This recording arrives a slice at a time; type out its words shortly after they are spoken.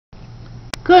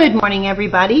Good morning,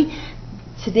 everybody.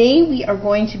 Today we are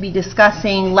going to be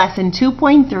discussing Lesson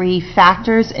 2.3,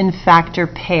 Factors and Factor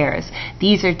Pairs.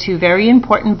 These are two very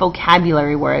important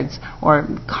vocabulary words or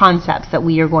concepts that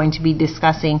we are going to be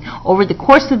discussing over the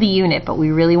course of the unit, but we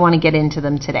really want to get into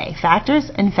them today. Factors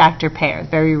and factor pairs,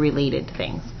 very related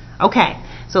things. Okay,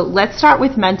 so let's start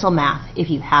with mental math.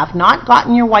 If you have not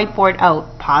gotten your whiteboard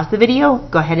out, pause the video,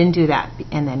 go ahead and do that,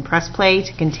 and then press play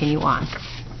to continue on.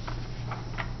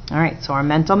 All right, so our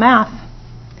mental math.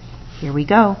 Here we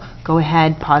go. Go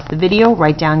ahead, pause the video,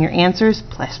 write down your answers,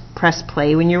 press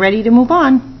play when you're ready to move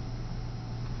on.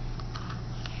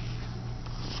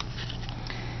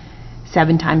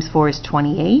 7 times 4 is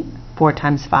 28. 4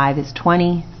 times 5 is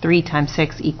 20. 3 times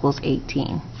 6 equals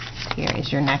 18. Here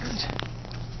is your next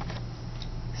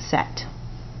set.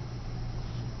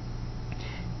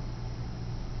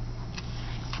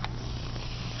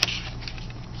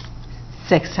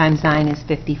 Six times 9 is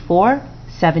 54.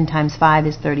 7 times 5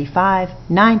 is 35.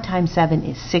 9 times 7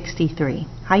 is 63.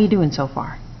 How you doing so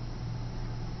far?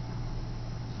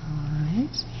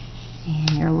 Alright.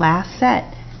 And your last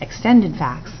set, extended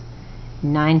facts.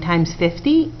 9 times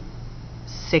 50,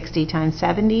 60 times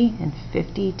 70, and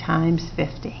 50 times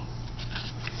 50.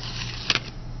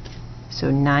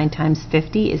 So 9 times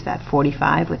 50 is that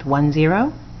 45 with 1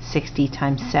 0. 60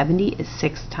 times 70 is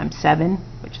 6 times 7,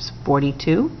 which is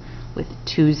 42. With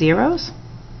 2 zeros,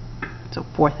 so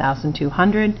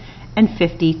 4,200, and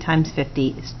 50 times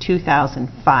 50 is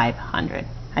 2,500.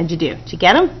 How'd you do? Did you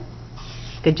get them?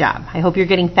 Good job. I hope you're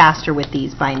getting faster with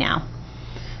these by now.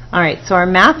 All right, so our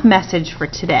math message for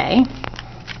today,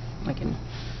 I can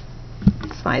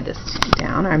slide this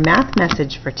down. Our math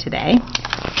message for today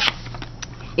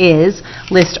is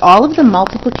list all of the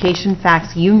multiplication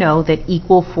facts you know that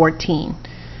equal 14.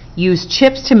 Use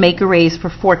chips to make arrays for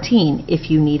 14 if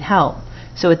you need help.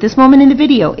 So at this moment in the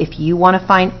video, if you want to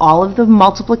find all of the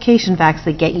multiplication facts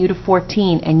that get you to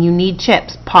 14 and you need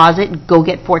chips, pause it and go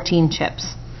get 14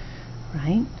 chips.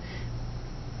 Right?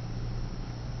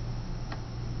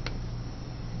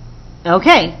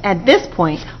 Okay, at this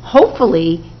point,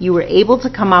 hopefully you were able to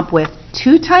come up with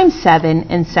 2 times 7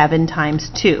 and 7 times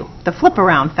 2, the flip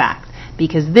around fact,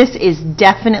 because this is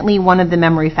definitely one of the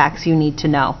memory facts you need to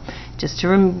know. Just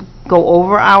to go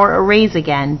over our arrays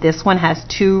again, this one has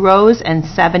 2 rows and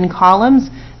 7 columns.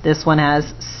 This one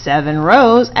has 7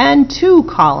 rows and 2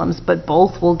 columns, but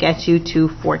both will get you to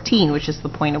 14, which is the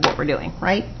point of what we're doing,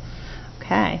 right?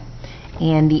 Okay.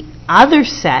 And the other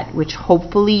set, which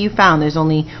hopefully you found, there's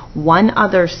only one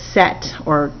other set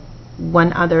or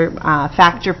one other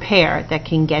factor pair that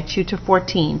can get you to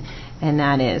 14, and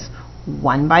that is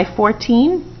 1 by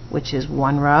 14, which is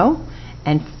 1 row,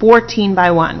 and 14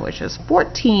 by 1, which is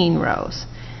 14 rows.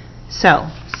 So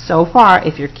far,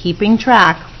 if you're keeping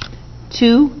track,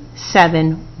 2,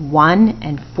 7, 1,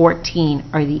 and 14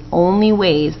 are the only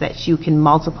ways that you can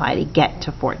multiply to get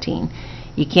to 14.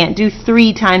 You can't do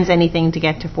 3 times anything to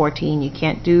get to 14. You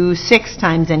can't do 6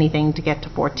 times anything to get to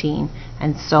 14,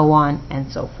 and so on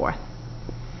and so forth.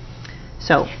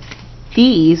 So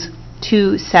these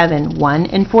 2, 7, 1,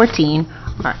 and 14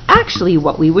 are actually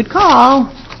what we would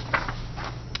call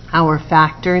our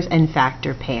factors and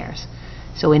factor pairs.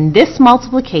 So in this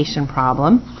multiplication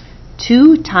problem,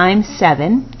 2 times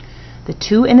 7, the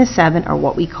 2 and the 7 are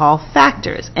what we call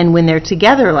factors. And when they're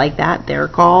together like that, they're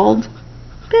called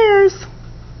pairs.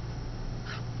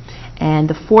 And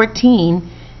the 14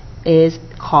 is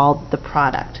called the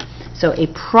product. So a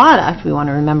product, we want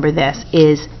to remember this,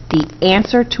 is the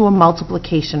answer to a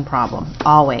multiplication problem,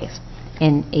 always.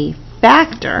 And a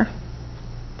factor,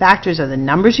 factors are the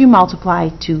numbers you multiply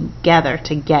together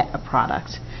to get a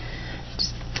product.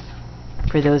 Just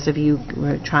for those of you who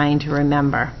are trying to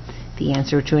remember, the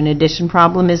answer to an addition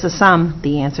problem is a sum,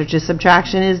 the answer to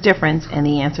subtraction is difference, and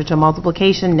the answer to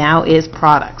multiplication now is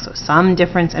product. So sum,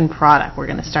 difference, and product. We're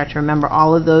going to start to remember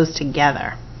all of those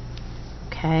together.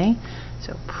 Okay,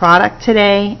 so product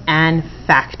today and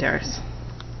factors.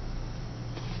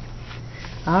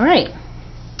 All right,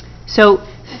 so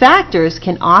factors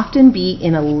can often be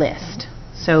in a list.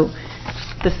 So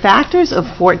the factors of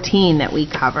 14 that we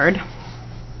covered,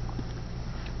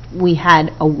 we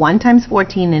had a 1 times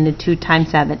 14 and a 2 times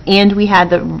 7, and we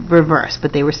had the reverse,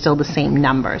 but they were still the same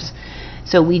numbers.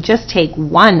 So we just take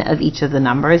one of each of the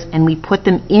numbers and we put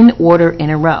them in order in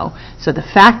a row. So the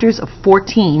factors of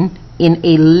 14 in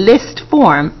a list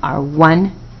form are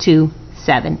 1, 2,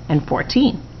 7, and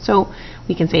 14. So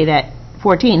we can say that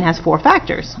 14 has 4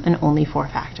 factors and only 4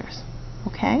 factors.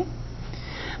 Okay?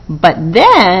 But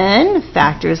then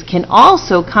factors can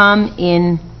also come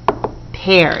in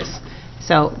pairs.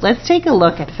 So let's take a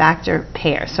look at factor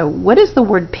pair. So what does the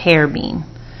word pair mean?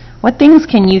 What things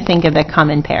can you think of that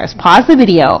come in pairs? Pause the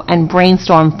video and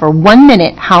brainstorm for 1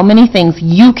 minute how many things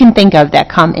you can think of that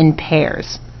come in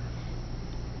pairs.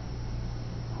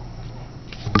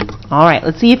 All right,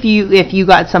 let's see if you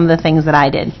got some of the things that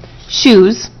I did.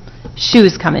 Shoes.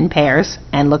 Shoes come in pairs,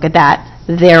 and look at that.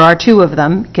 There are 2 of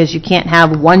them because you can't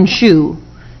have 1 shoe.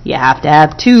 You have to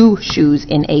have 2 shoes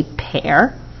in a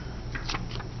pair.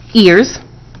 Ears.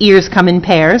 Ears come in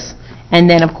pairs. And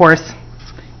then, of course,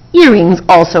 earrings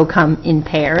also come in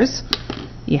pairs.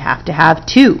 You have to have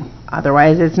 2,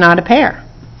 otherwise it's not a pair.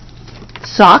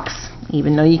 Socks,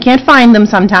 even though you can't find them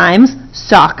sometimes,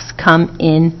 socks come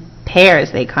in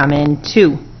pairs. They come in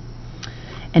 2.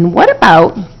 And what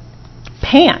about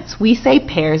pants? We say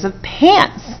pairs of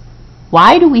pants.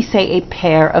 Why do we say a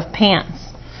pair of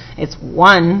pants? It's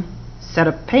 1 set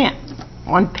of pants,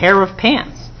 1 pair of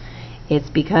pants. It's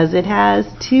because it has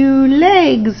 2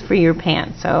 legs for your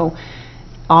pants. So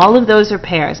all of those are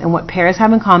pairs, and what pairs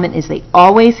have in common is they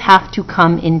always have to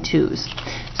come in 2s.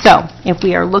 So if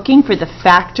we are looking for the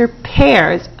factor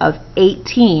pairs of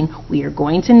 18, we are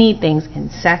going to need things in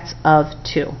sets of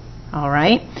 2. All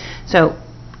right? So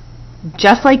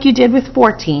just like you did with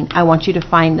 14, I want you to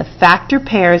find the factor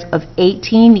pairs of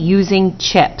 18 using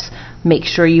chips. Make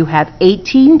sure you have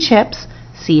 18 chips.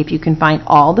 See if you can find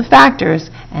all the factors,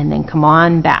 and then come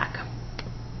on back.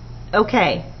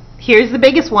 Okay, here's the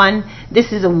biggest one.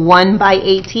 This is a 1 by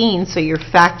 18, so your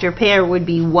factor pair would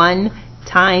be 1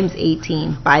 times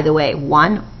 18. By the way,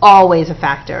 1, always a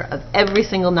factor. Of every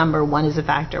single number, 1 is a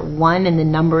factor. 1 and the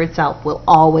number itself will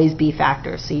always be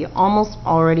factors. So you almost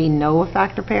already know a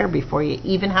factor pair before you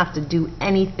even have to do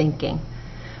any thinking.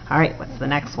 All right, what's the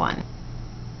next one?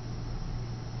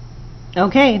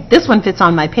 Okay, this one fits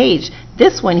on my page.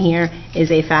 This one here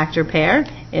is a factor pair.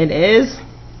 It is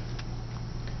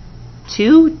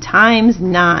 2 times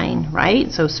 9,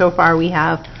 right? So far we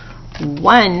have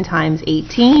 1 times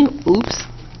 18, oops,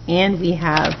 and we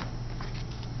have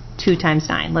 2 times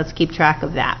 9. Let's keep track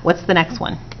of that. What's the next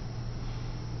one?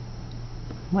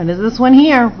 What is this one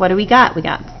here? What do we got? We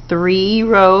got 3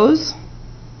 rows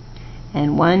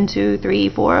and 1, 2, 3,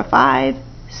 4, 5,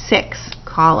 6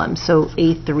 columns. So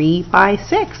a 3 by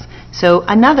 6. So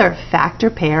another factor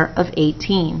pair of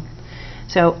 18.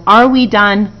 So are we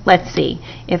done? Let's see.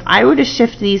 If I were to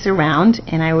shift these around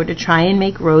and I were to try and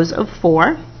make rows of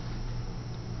 4,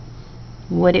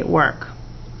 would it work?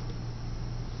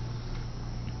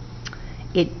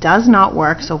 It does not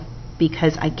work, so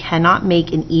because I cannot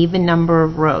make an even number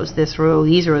of rows. These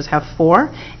rows have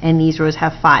 4 and these rows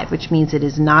have 5, which means it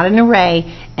is not an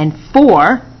array, and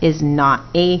 4 is not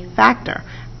a factor.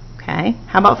 Okay,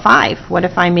 how about 5? What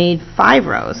if I made 5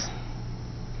 rows?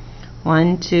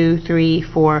 1, 2, 3,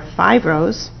 4, 5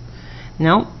 rows.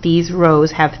 No, these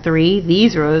rows have 3,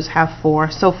 these rows have 4,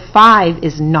 so 5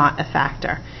 is not a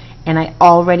factor. And I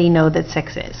already know that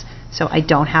 6 is. So I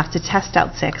don't have to test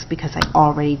out 6 because I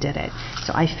already did it.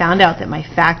 So I found out that my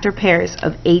factor pairs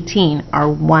of 18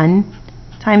 are 1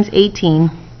 times 18,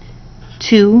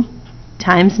 2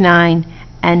 times 9,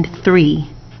 and 3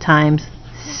 times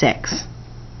 6.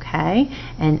 Okay?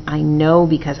 And I know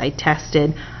because I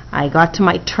tested, I got to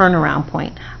my turnaround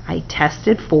point. I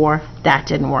tested 4, that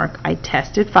didn't work. I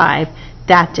tested 5,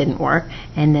 that didn't work.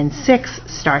 And then 6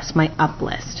 starts my up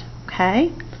list.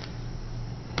 Okay?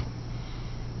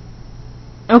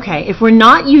 Okay, if we're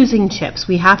not using chips,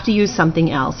 we have to use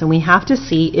something else, and we have to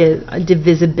see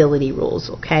divisibility rules,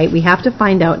 okay? We have to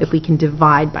find out if we can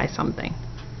divide by something.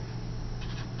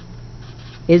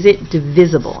 Is it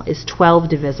divisible? Is 12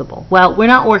 divisible? Well, we're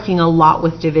not working a lot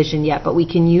with division yet, but we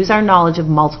can use our knowledge of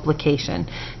multiplication.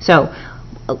 So,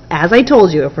 as I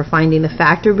told you, if we're finding the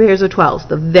factor pairs of 12s,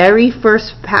 the very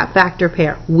first factor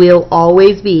pair will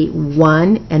always be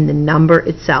 1 and the number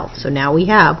itself. So now we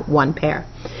have 1 pair.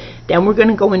 Then we're going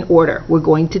to go in order. We're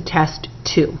going to test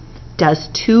 2. Does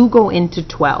 2 go into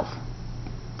 12?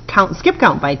 Skip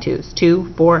count by 2s.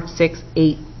 2, 4, 6,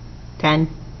 8, 10,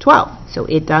 12. So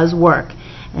it does work.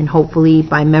 And hopefully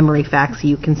by memory facts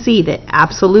you can see that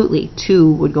absolutely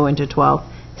 2 would go into 12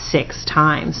 6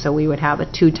 times. So we would have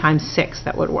a 2 times 6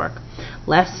 that would work.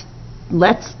 Let's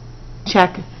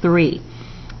check 3.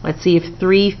 Let's see if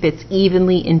 3 fits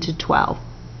evenly into 12.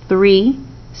 3,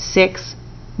 6,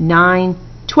 9,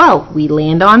 12. We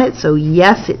land on it, so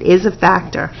yes, it is a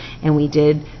factor. And we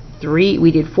did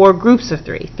 4 groups of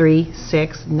 3. 3,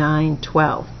 6, 9,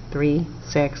 12. 3,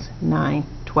 6, 9,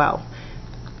 12.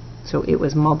 So it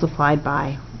was multiplied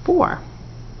by 4.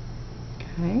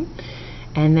 Okay.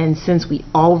 And then since we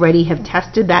already have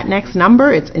tested that next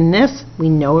number, it's in this, we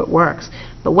know it works.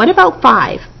 But what about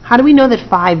 5? How do we know that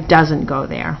 5 doesn't go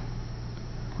there?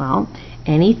 Well,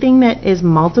 Anything that is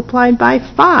multiplied by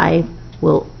 5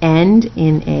 will end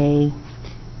in a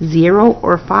 0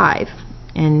 or 5,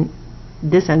 and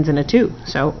this ends in a 2,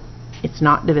 so it's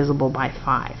not divisible by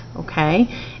 5, okay?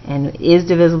 And it is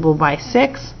divisible by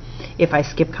 6. If I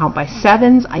skip count by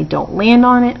 7s, I don't land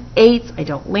on it. 8s, I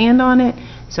don't land on it.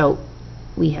 So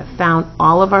we have found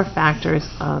all of our factors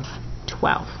of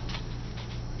 12.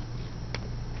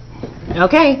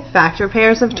 Okay, factor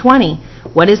pairs of 20.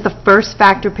 What is the first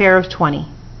factor pair of 20?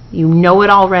 You know it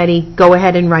already. Go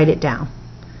ahead and write it down.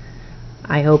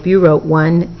 I hope you wrote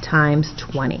 1 times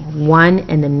 20. 1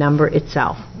 and the number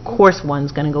itself. Of course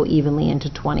 1's going to go evenly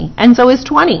into 20. And so is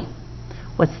 20.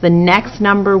 What's the next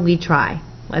number we try?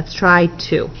 Let's try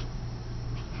 2.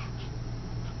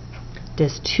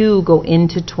 Does 2 go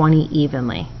into 20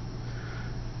 evenly?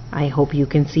 I hope you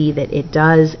can see that it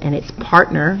does, and its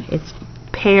partner, its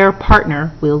pair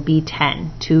partner, will be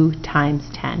 10. 2 times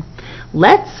 10.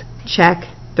 Let's check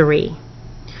 3.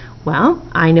 Well,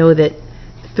 I know that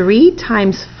 3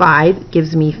 times 5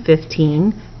 gives me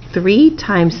 15, 3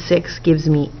 times 6 gives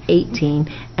me 18,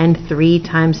 and 3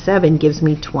 times 7 gives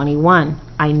me 21.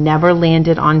 I never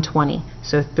landed on 20,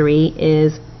 so 3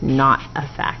 is not a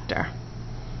factor.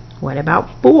 What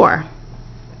about 4?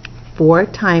 4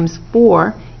 times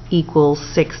 4 equals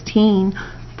 16.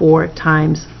 4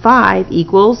 times 5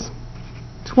 equals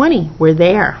 20. We're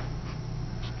there.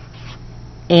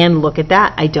 And look at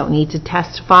that. I don't need to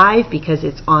test 5 because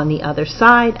it's on the other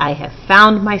side. I have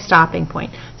found my stopping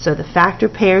point. So the factor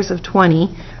pairs of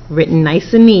 20, written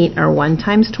nice and neat, are 1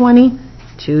 times 20,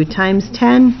 2 times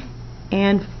 10,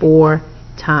 and 4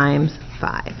 times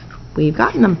 5. We've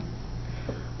gotten them.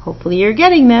 Hopefully you're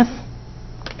getting this.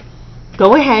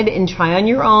 Go ahead and try on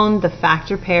your own the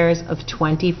factor pairs of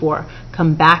 24.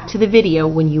 Come back to the video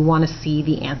when you want to see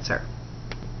the answer.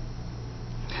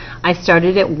 I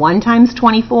started at 1 times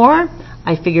 24.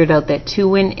 I figured out that 2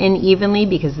 went in evenly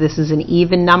because this is an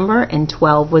even number and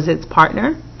 12 was its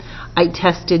partner. I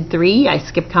tested 3. I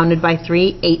skip counted by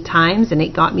 3 8 times and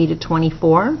it got me to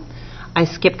 24. I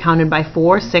skip counted by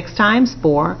 4 6 times.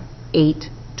 4, 8,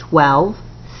 12,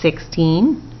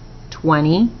 16,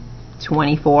 20,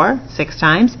 24, 6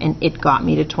 times, and it got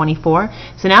me to 24.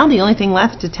 So now the only thing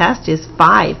left to test is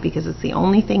 5 because it's the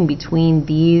only thing between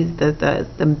these,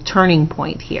 the turning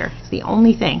point here. It's the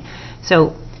only thing.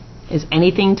 So is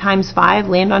anything times 5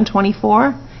 land on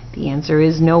 24? The answer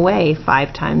is no way.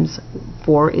 5 times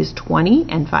 4 is 20,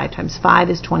 and 5 times 5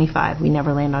 is 25. We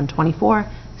never land on 24,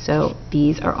 so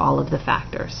these are all of the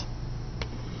factors.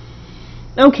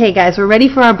 Okay guys, we're ready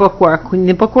for our bookwork.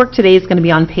 The bookwork today is going to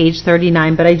be on page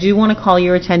 39, but I do want to call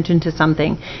your attention to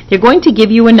something. They're going to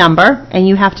give you a number, and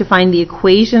you have to find the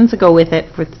equations that go with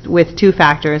it with 2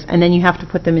 factors, and then you have to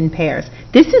put them in pairs.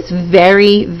 This is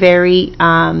very, very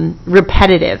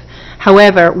repetitive.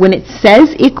 However, when it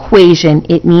says equation,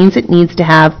 it means it needs to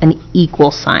have an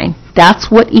equal sign.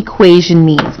 That's what equation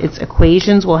means. Its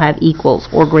equations will have equals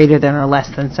or greater than or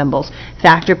less than symbols.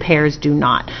 Factor pairs do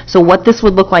not. So what this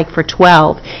would look like for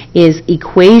 12 is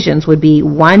equations would be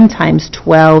 1 times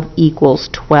 12 equals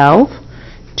 12.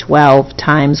 12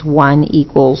 times 1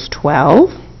 equals 12.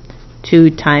 2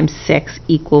 times 6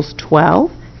 equals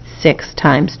 12. 6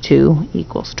 times 2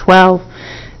 equals 12.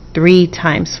 3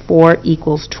 times 4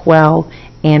 equals 12.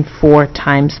 And 4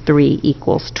 times 3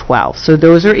 equals 12. So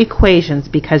those are equations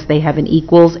because they have an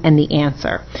equals and the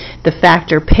answer. The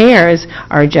factor pairs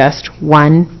are just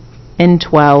 1 and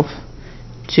 12,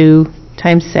 2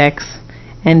 times 6,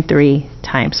 and 3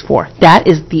 times 4. That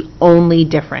is the only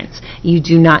difference. You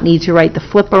do not need to write the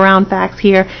flip around facts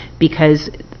here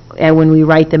because when we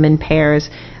write them in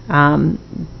pairs,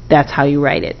 that's how you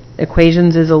write it.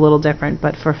 Equations is a little different,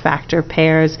 but for factor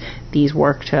pairs, these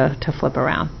work to flip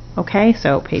around. Okay,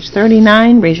 so page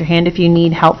 39, raise your hand if you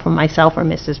need help from myself or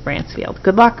Mrs. Bransfield.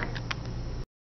 Good luck.